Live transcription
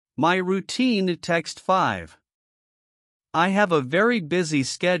My routine. Text 5. I have a very busy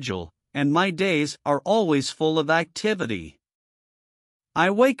schedule, and my days are always full of activity.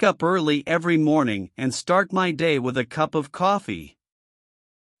 I wake up early every morning and start my day with a cup of coffee.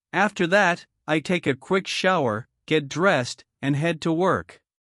 After that, I take a quick shower, get dressed, and head to work.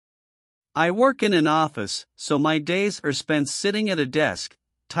 I work in an office, so my days are spent sitting at a desk,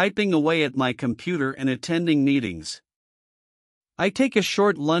 typing away at my computer and attending meetings. I take a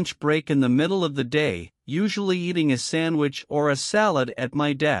short lunch break in the middle of the day, usually eating a sandwich or a salad at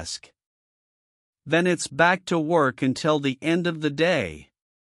my desk. Then it's back to work until the end of the day.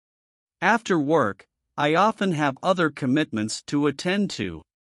 After work, I often have other commitments to attend to.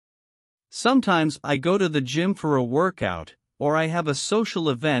 Sometimes I go to the gym for a workout, or I have a social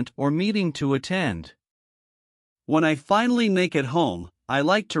event or meeting to attend. When I finally make it home, I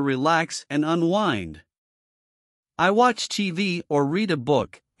like to relax and unwind. I watch TV or read a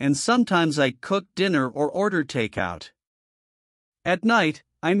book, and sometimes I cook dinner or order takeout. At night,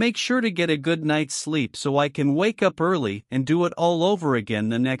 I make sure to get a good night's sleep so I can wake up early and do it all over again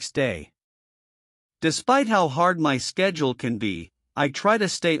the next day. Despite how hard my schedule can be, I try to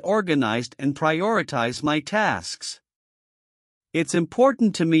stay organized and prioritize my tasks. It's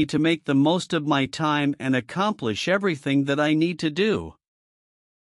important to me to make the most of my time and accomplish everything that I need to do.